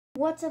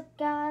What's up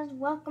guys,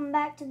 welcome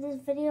back to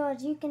this video.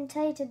 As you can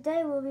tell,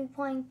 today we'll be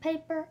playing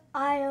Paper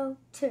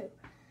IO.2.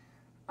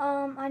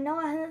 I know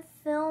I haven't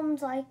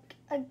filmed like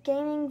a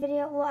gaming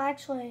video, well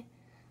actually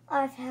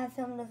I have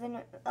filmed a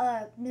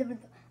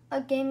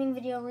gaming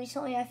video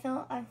recently. I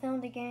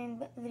filmed a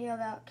gaming video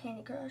about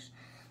Candy Crush.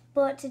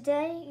 But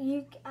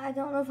today, I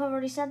don't know if I've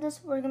already said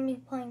this, we're going to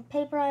be playing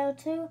Paper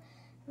IO.2.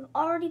 I've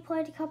already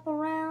played a couple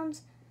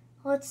rounds.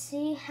 Let's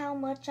see how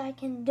much I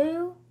can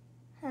do,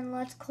 and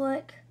let's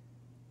click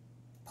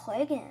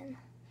play again.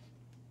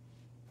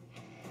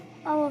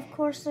 Oh, of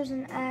course there's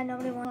an ad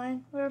nobody wants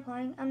playing. We're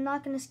playing. I'm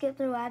not going to skip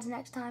through ads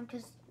next time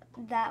because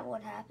that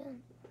would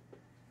happen.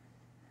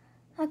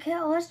 Okay,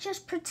 let's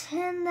just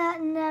pretend that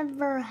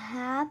never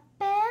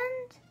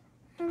happened.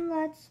 And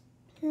let's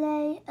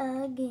play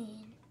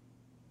again.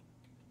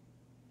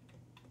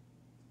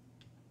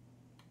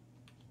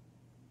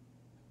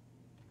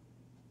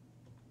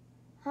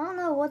 I don't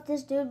know what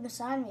this dude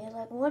beside me is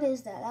like. What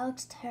is that? That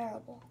looks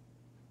terrible.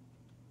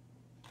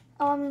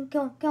 Oh, I'm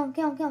gonna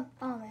kill him.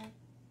 Oh, man.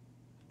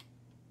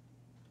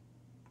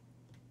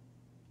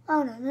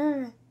 Oh,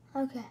 no.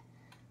 Okay.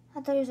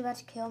 I thought he was about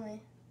to kill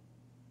me.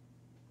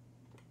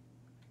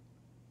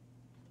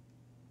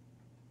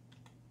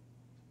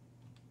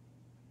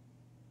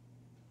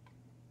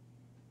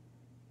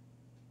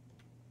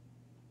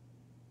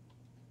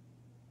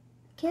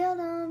 Killed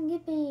him.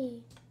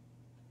 Yippee.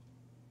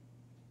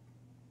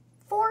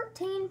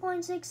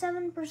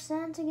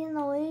 14.67% to get in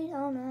the lead.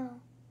 Oh,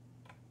 no.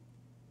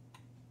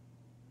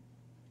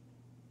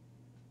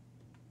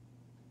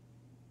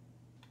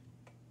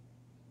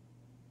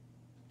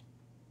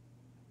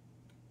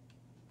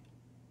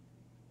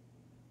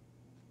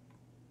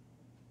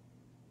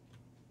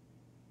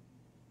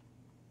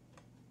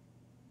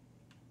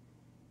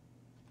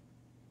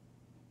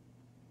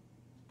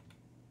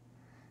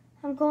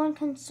 I'm going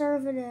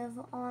conservative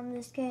on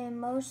this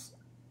game,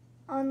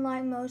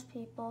 unlike most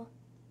people.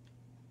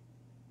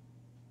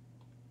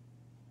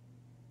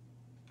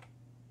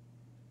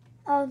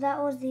 Oh,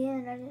 that was the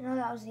end. I didn't know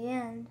that was the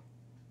end.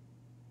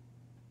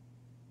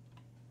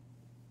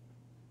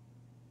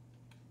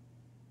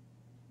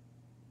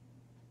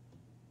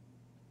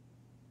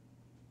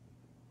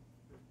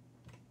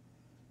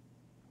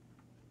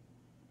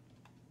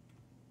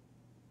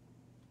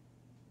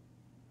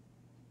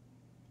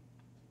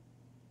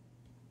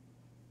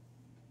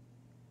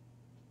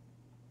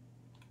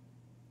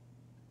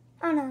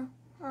 Oh no.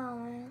 Oh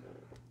man.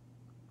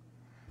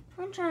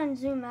 I'm trying to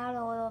zoom out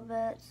a little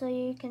bit so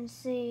you can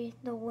see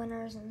the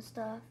winners and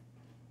stuff.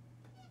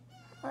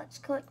 Let's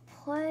click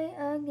play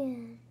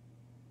again.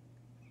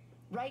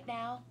 Right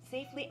now,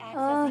 safely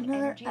accessing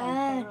energy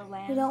on federal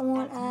lands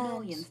adds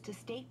millions to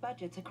state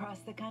budgets across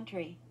the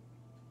country.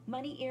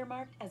 Money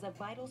earmarked as a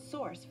vital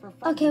source for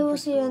funding. Okay, we'll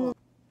see you in the...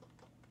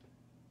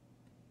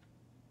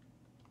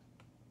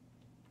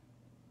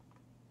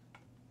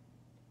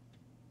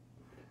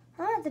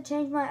 I have to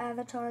change my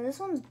avatar. This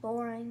one's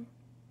boring.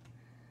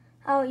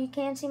 Oh, you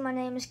can't see my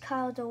name is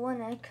Kyle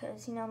DeWinna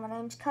because, you know, my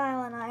name's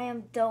Kyle and I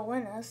am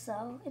DeWinna,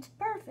 so it's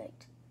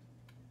perfect.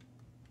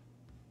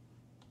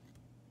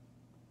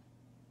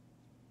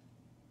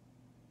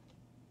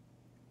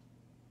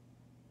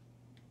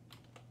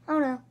 Oh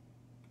no.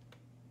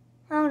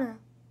 Oh no.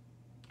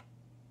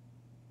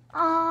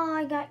 Oh,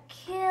 I got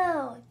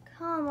killed.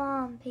 Come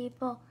on,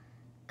 people.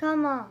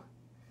 Come on.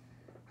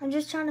 I'm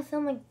just trying to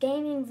film a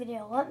gaming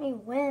video. Let me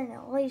win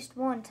at least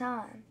one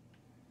time.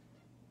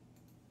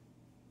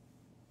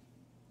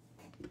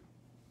 I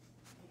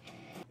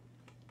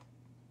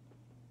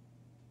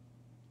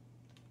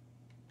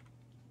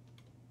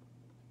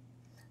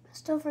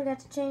still forgot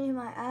to change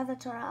my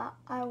avatar.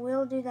 I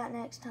will do that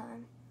next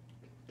time.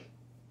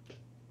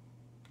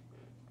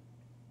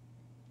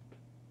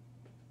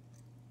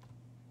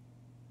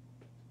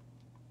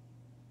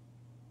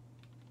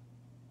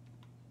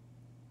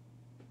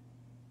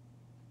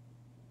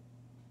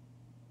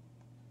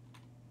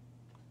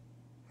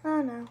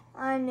 Oh no,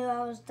 I knew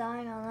I was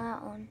dying on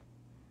that one.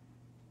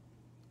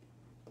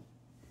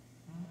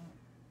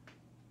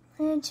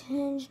 I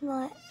changed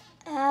my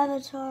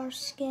avatar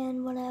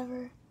skin,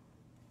 whatever.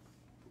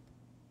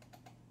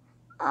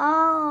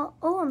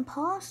 Oh,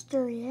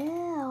 imposter,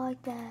 yeah, I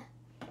like that.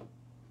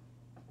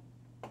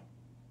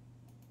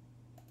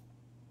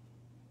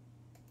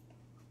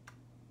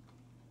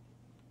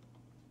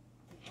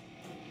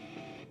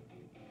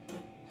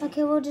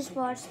 Okay, we'll just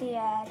watch the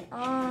ad,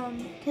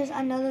 because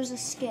I know there's a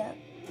skip.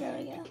 There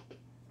we go.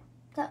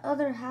 That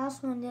other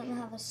house one didn't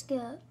have a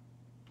skip.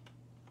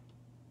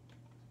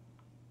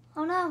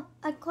 Oh no,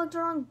 I clicked the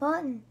wrong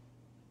button.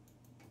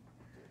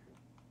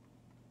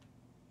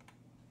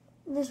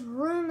 This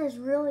room is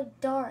really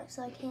dark,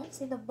 so I can't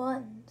see the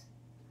buttons.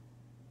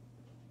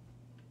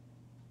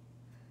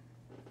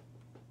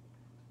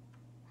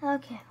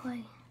 Okay,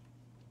 wait.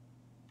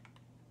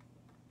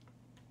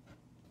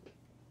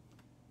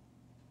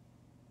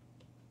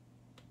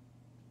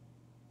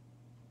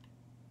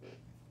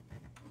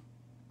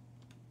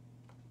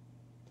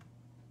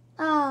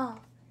 Oh,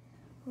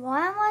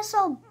 Why am I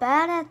so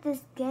bad at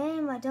this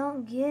game? I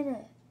don't get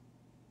it.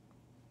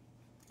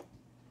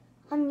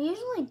 I'm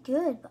usually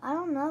good, but I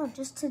don't know.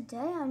 Just today,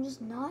 I'm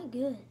just not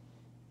good.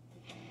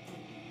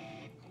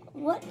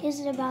 What is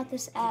it about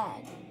this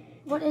ad?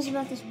 What is it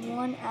about this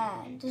one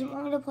ad? Does it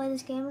want me to play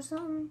this game or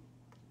something?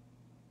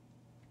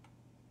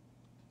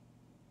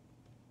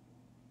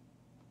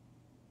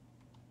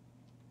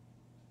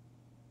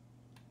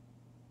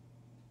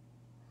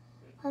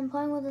 I'm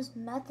playing with this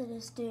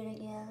Methodist dude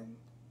again.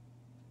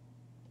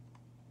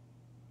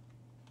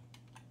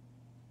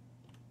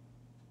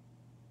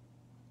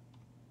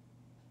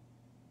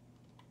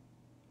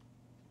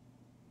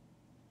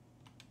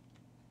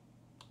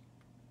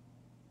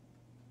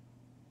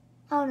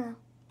 Oh no.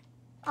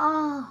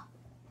 Ah,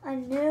 I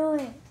knew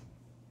it.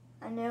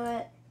 I knew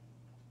it.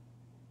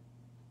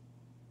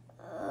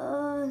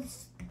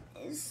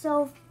 It's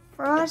so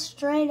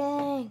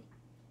frustrating.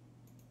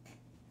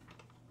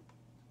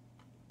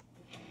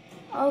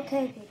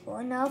 Okay, people,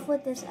 enough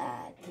with this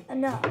ad.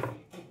 Enough.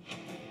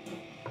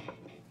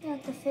 You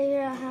have to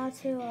figure out how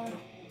to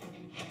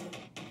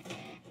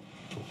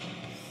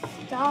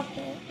stop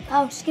it.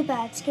 Oh, skip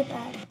ad, skip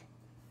ad.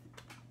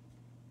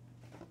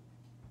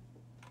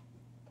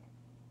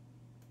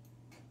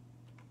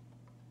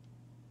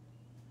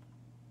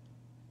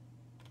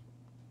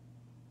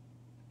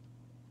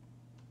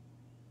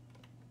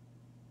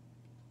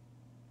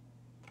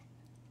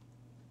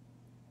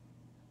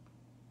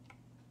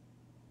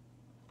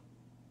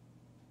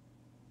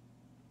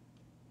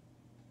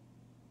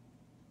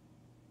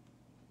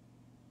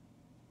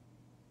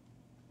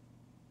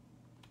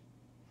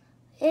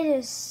 It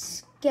is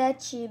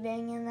sketchy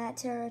being in that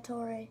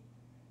territory.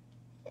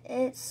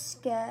 It's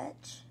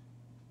sketch.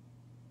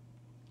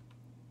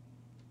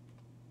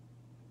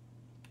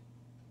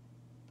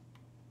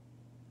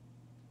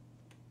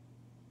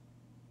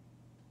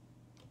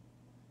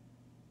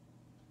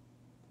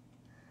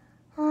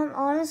 I'm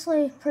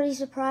honestly pretty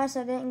surprised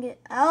I didn't get...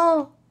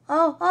 Oh!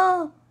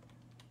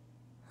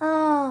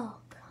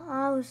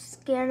 I was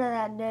scared of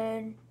that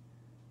dude.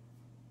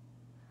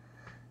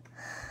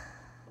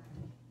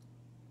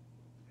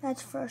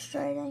 That's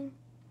frustrating.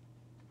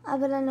 I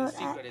bet I know the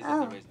secret is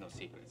that there is no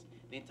secrets.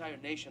 The entire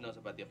nation knows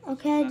about the offense.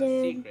 Okay, It's not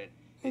a dude. secret.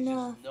 It's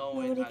Enough. just no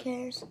one Nobody has...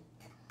 cares.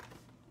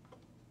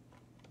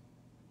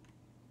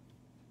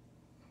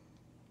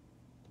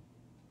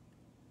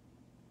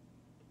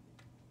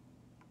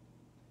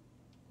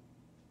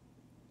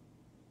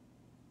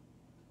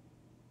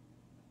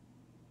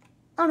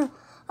 Oh no.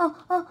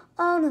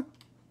 Oh no.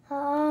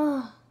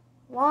 Oh,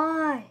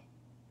 why?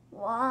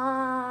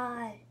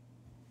 Why?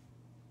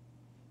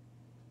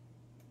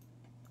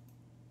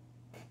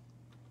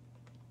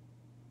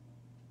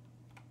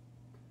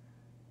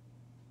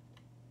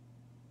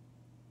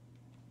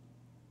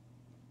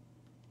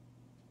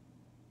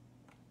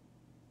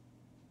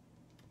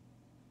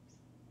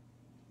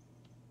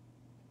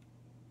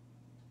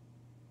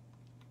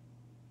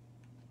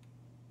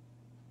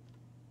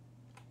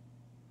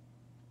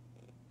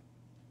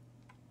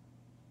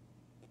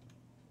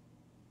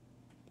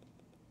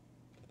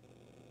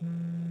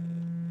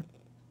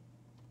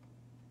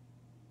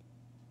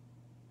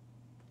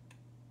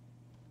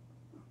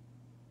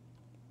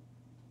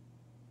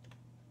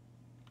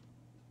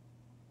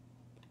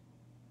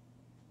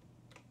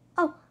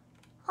 Oh,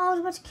 I was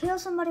about to kill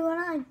somebody. Why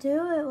didn't I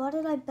do it? Why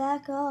did I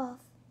back off?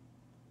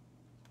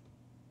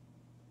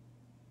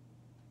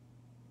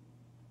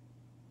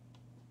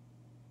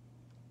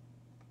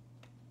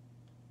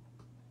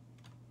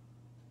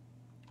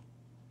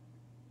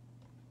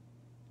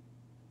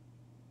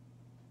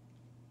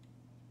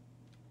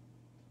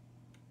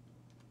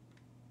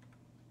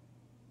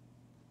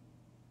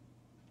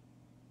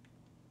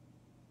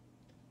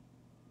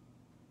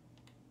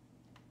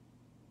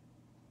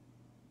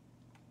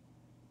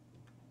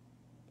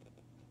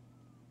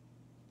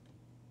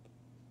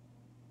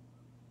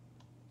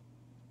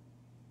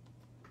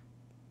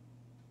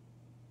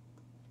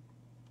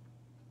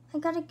 I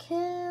got a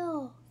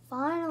kill.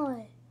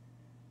 Finally.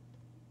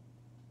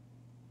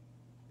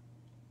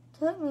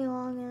 Took me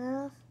long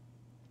enough.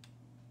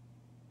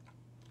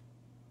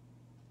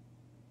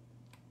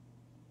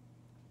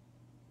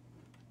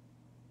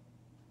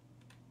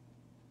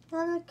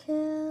 Another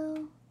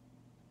kill.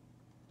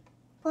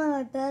 Probably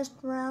my best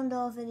round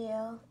all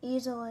video.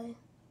 Easily.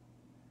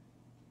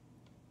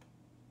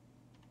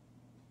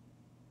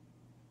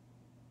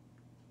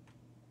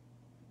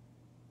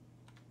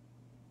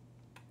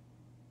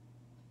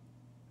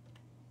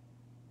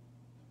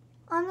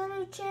 I'm the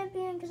new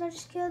champion because I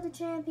just killed the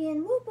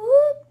champion. Whoop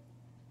whoop.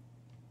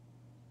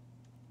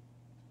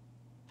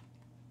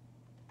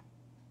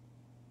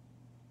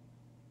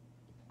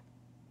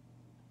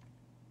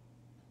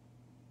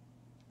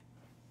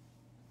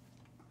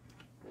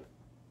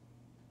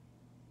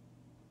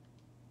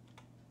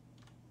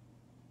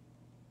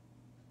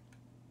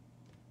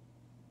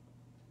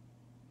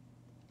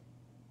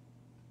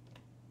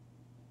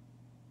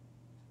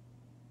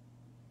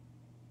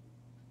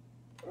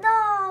 No,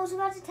 I was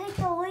about to take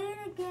the lead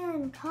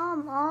again.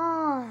 Come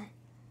on.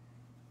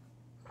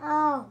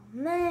 Oh,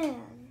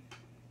 man.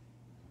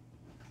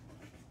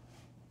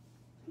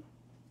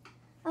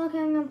 Okay,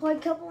 I'm going to play a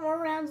couple more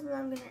rounds and then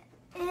I'm going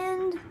to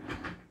end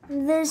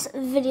this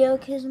video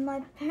because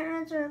my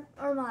parents or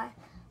my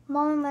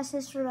mom and my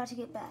sister are about to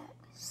get back.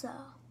 So.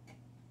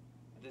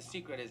 The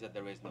secret is that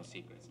there is no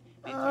secrets.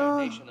 The entire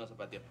nation knows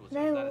about the approvals.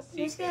 It's not a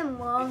secret. This game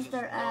loves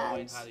their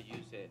knowing ads. how to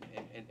use it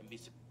and be.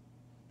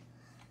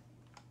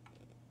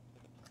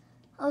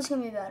 Oh, it's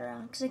going to be a bad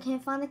round because I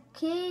can't find the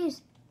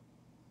keys.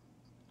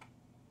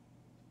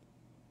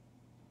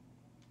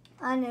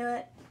 I knew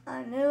it.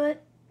 I knew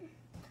it.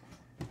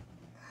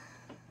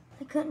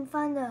 I couldn't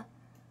find the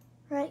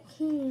right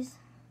keys.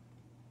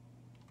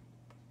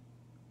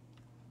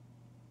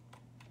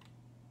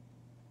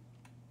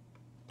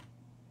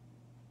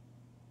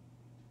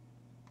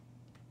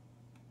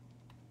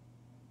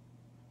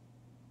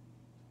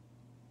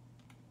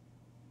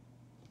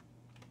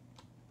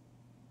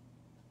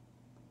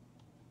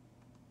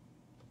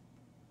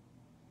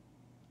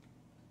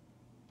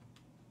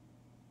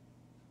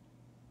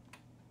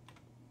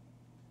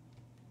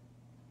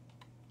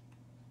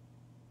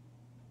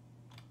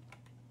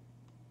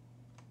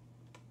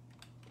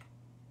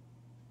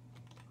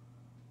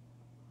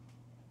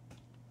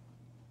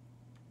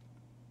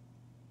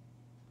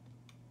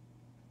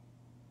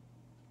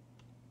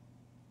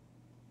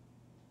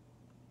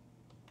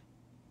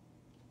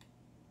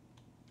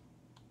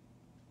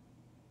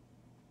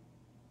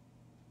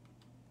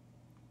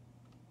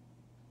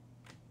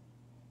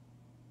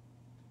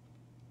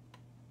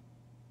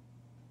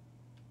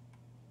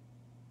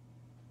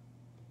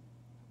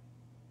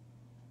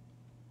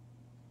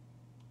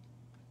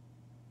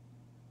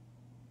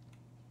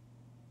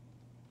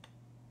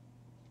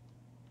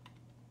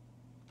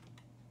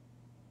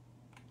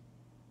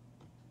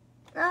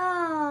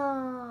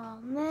 Oh,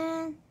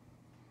 man.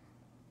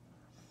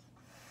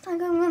 I'm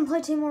going to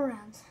play 2 more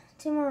rounds.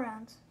 2 more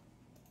rounds.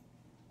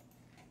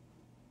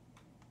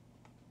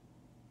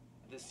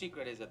 The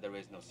secret is that there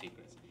is no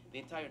secrets. The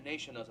entire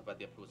nation knows about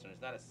the approvals.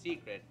 It's not a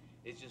secret.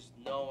 It's just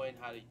knowing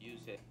how to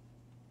use it.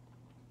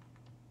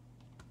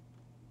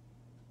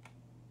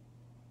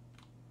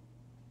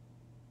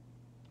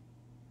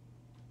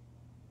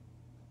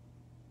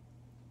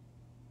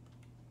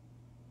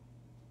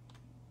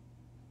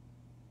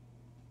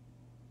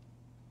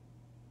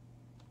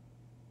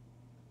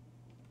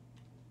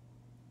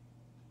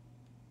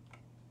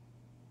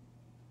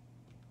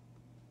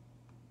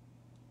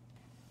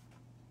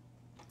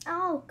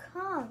 Oh,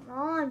 come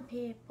on,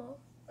 people.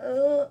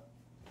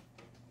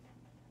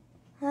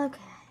 Okay.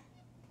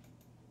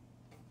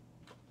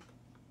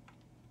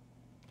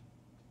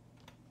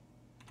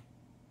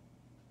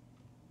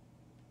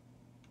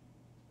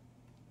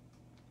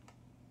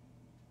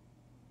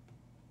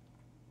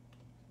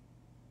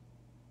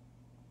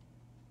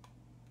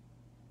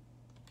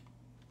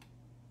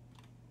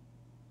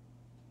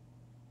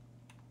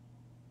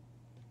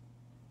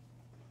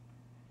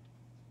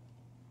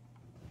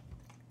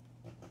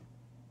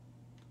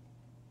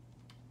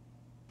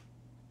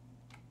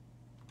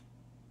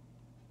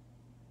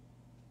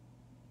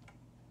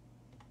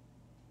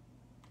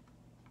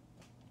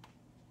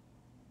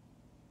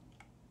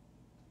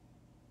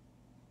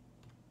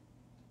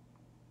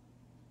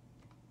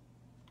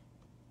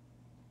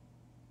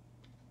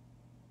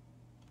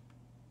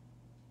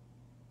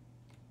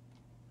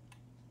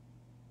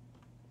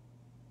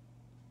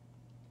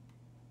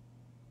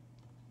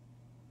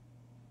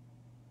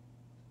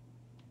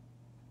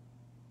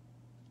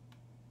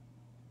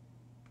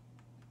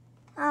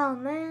 Oh,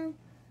 man.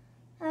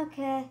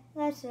 Okay,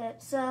 that's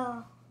it.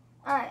 So,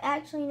 alright,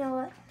 actually, you know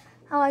what?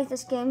 I like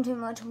this game too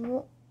much.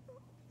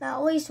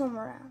 At least 1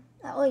 more round.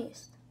 At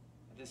least.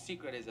 The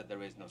secret is that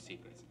there is no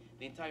secrets.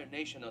 The entire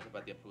nation knows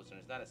about the approvals.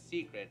 It's not a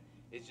secret.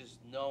 It's just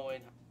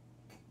knowing.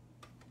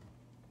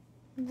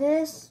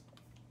 This,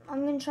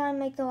 I'm going to try and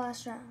make the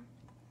last round.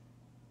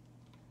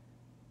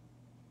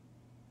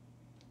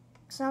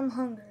 Because I'm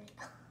hungry.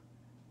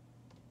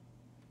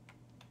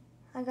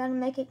 I got to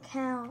make it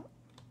count.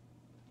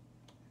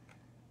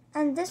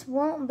 And this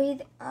won't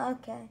be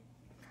okay.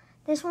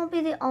 This won't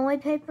be the only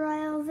Paper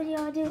IO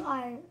video I do.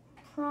 I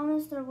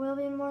promise there will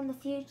be more in the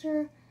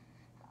future.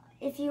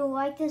 If you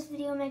like this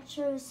video, make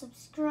sure to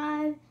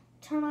subscribe.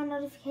 Turn on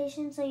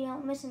notifications so you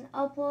don't miss an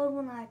upload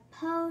when I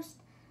post.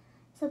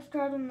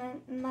 Subscribe to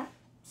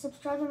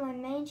my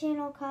main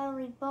channel, Kyle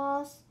Reed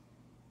Boss.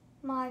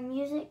 My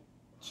music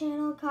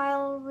channel,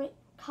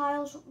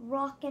 Kyle's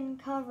Rockin'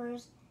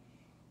 Covers.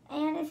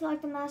 And if you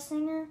like the Masked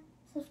Singer,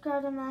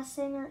 subscribe to Masked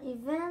Singer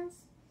Events.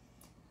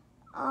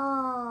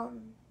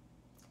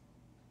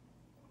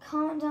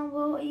 Comment down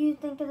below what you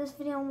think of this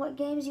video and what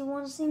games you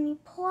want to see me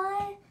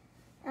play.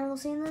 And we'll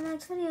see you in the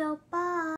next video. Bye.